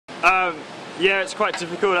Yeah, it's quite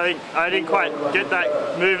difficult. I think I didn't quite get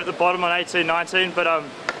that move at the bottom on 18, 19, but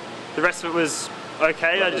the rest of it was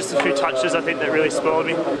okay. Just a few touches I think that really spoiled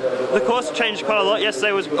me. The course changed quite a lot.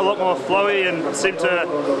 Yesterday was a lot more flowy and seemed to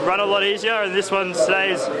run a lot easier, and this one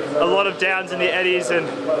today is a lot of downs in the eddies and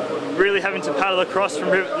really having to paddle across from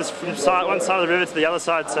one side of the river to the other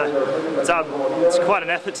side, so it's quite an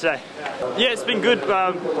effort today. Yeah, it's been good.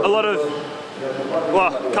 A lot of,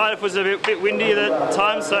 well, Cardiff was a bit windy at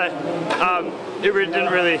times, so it really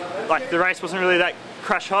didn't really, the race wasn't really that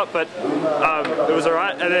crash hot, but it was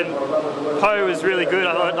alright. And then Poe was really good.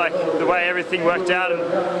 I thought the way everything worked out and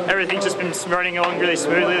everything's just been running along really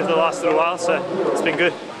smoothly for the last little while, so it's been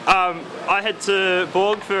good. I head to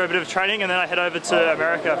Borg for a bit of training, and then I head over to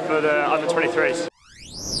America for the under 23s.